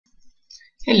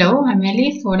Hello, I'm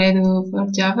Ellie for Edu for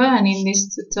Java, and in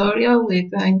this tutorial we're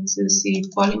going to see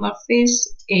polymorphism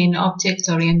in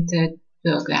object-oriented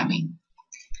programming.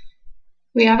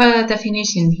 We have a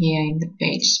definition here in the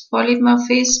page.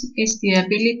 Polymorphism is the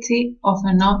ability of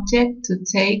an object to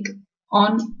take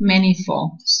on many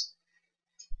forms.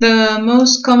 The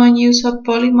most common use of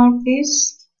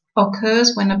polymorphism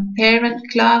occurs when a parent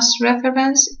class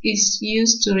reference is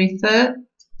used to refer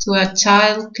to a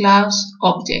child class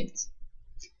object.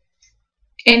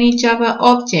 Any Java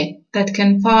object that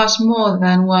can pass more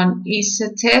than one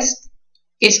is-a test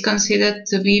is considered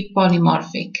to be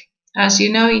polymorphic. As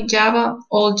you know, in Java,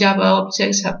 all Java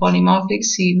objects are polymorphic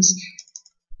since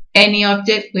any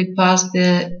object will pass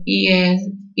the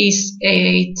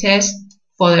is-a test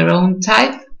for their own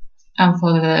type and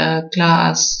for the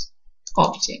class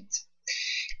object.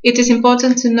 It is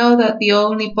important to know that the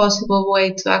only possible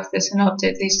way to access an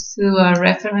object is through a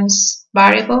reference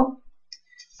variable.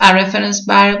 A reference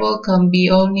variable can be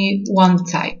only one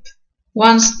type.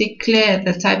 Once declared,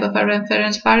 the type of a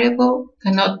reference variable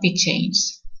cannot be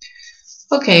changed.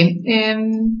 Okay,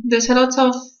 there's a lot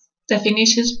of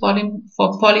definitions for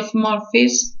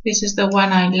polymorphism. This is the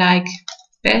one I like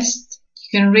best.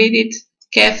 You can read it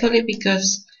carefully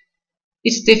because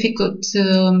it's difficult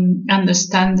to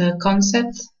understand the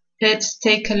concept. Let's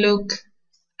take a look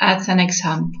at an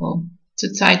example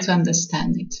to try to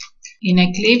understand it. In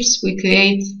Eclipse, we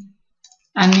create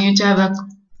a new Java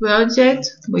project.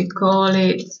 We call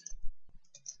it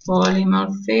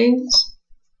Polymorphism,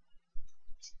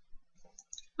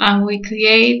 and we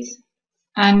create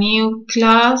a new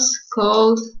class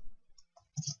called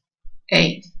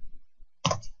A,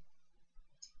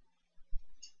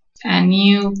 a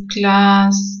new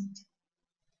class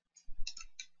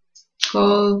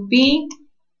called B.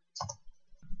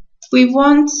 We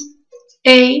want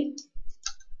A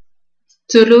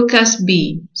to look as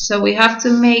B, so we have to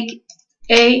make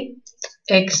A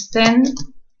extend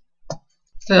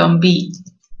from B.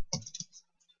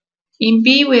 In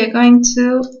B, we are going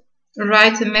to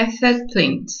write a method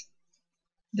print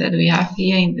that we have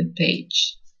here in the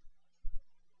page.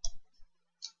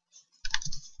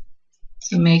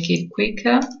 To make it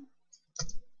quicker,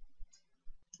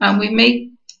 and we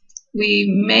make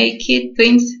it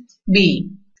print B.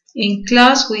 In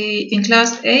class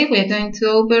A, we are going to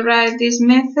override this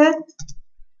method,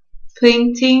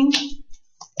 printing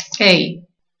A.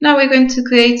 Now we're going to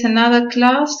create another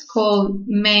class called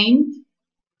main.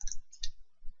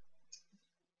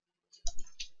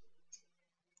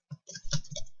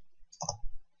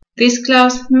 This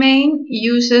class main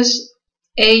uses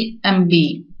A and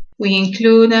B. We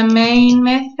include a main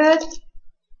method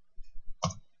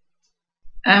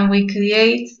and we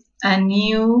create a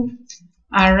new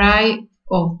array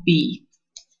of B.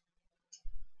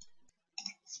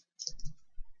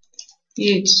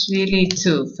 It's really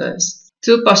two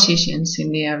positions in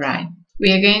the array.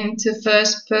 We are going to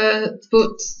first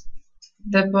put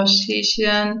the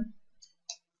position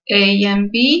A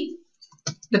and B,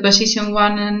 the position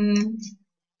 1 and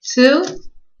 2,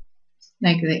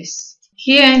 like this.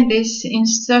 Here in this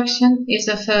instruction is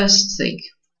the first trick.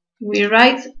 We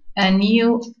write a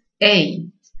new A.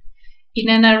 In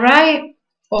an array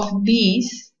of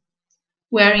B's,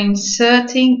 we are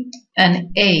inserting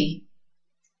an A.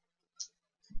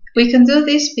 We can do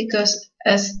this because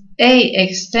as A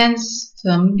extends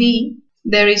from B,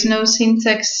 there is no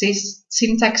syntax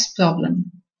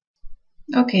problem.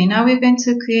 Okay, now we're going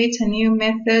to create a new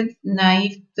method,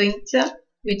 naive printer,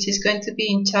 which is going to be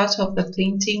in charge of the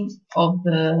printing of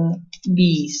the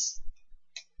B's.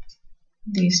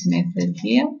 This method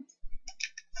here.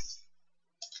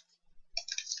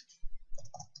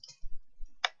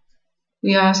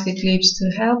 We ask Eclipse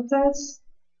to help us.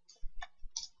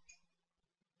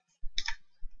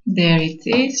 There it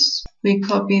is. We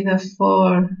copy the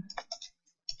 4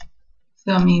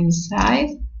 from inside.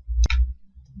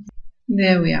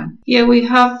 There we are. Here we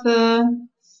have the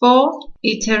 4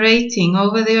 iterating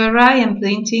over the array and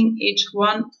printing each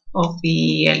one of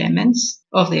the elements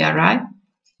of the array.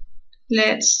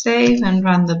 Let's save and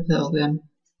run the program.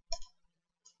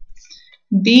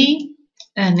 B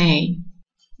and A.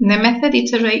 The method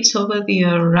iterates over the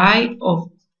array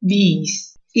of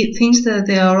B's. It thinks that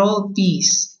they are all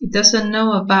B's. It doesn't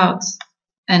know about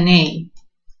an A.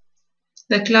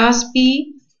 The class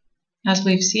B, as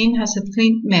we've seen, has a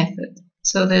print method,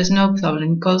 so there's no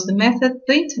problem. It calls the method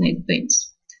print and it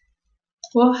prints.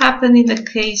 What happened in the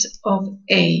case of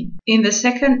A? In the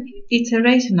second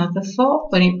iteration of the 4,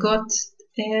 when it got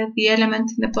the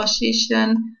element in the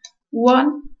position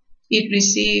 1, it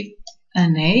received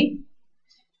an A.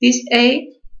 This A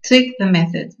tricked the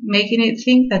method, making it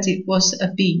think that it was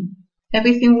a B.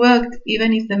 Everything worked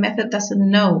even if the method doesn't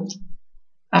know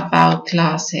about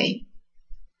class A.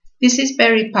 This is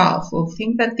very powerful.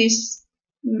 Think that this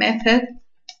method,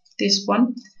 this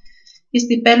one, is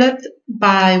developed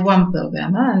by one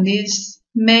programmer and this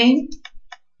main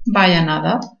by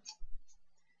another.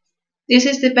 This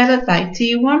is developed by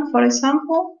T1, for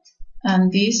example,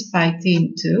 and this by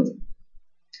Team 2.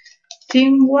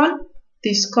 Team 1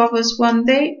 discovers one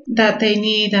day that they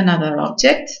need another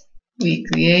object. We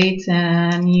create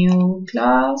a new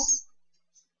class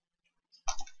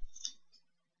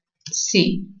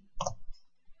C.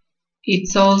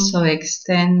 It also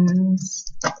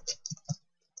extends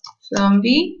from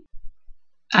B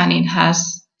and it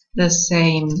has the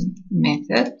same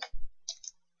method,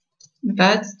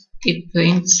 but it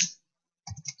prints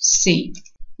C.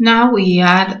 Now we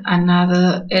add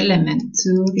another element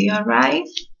to the array.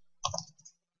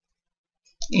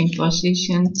 In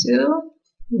position 2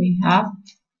 we have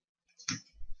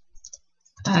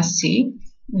a C.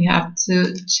 We have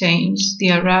to change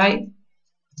the array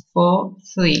for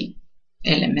 3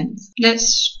 elements.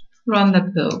 Let's run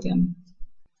the program.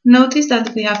 Notice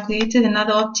that we have created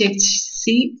another object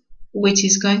C, which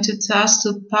is going to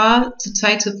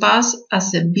try to pass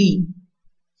as a B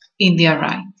in the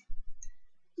array.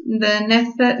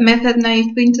 The method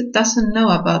naive printer doesn't know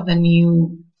about the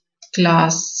new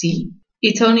class C.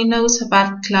 It only knows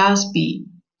about class B.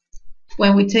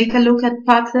 When we take a look at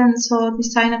patterns or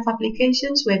design of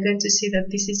applications, we're going to see that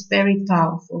this is very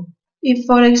powerful. If,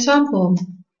 for example,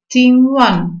 Team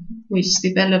 1, which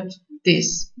developed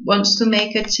this, wants to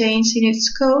make a change in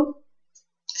its code,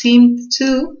 Team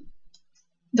 2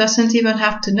 doesn't even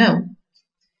have to know.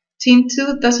 Team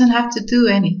 2 doesn't have to do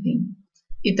anything.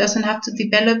 It doesn't have to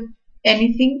develop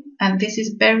anything, and this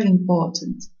is very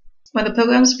important. When the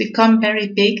programs become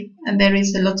very big and there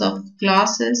is a lot of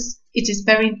classes, it is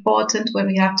very important when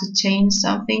we have to change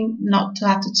something not to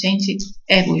have to change it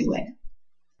everywhere.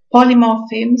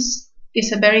 Polymorphism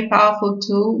is a very powerful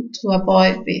tool to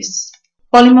avoid this.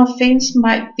 Polymorphism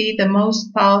might be the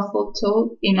most powerful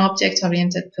tool in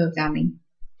object-oriented programming.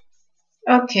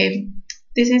 Okay,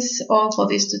 this is all for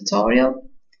this tutorial.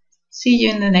 See you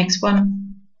in the next one.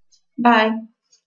 Bye.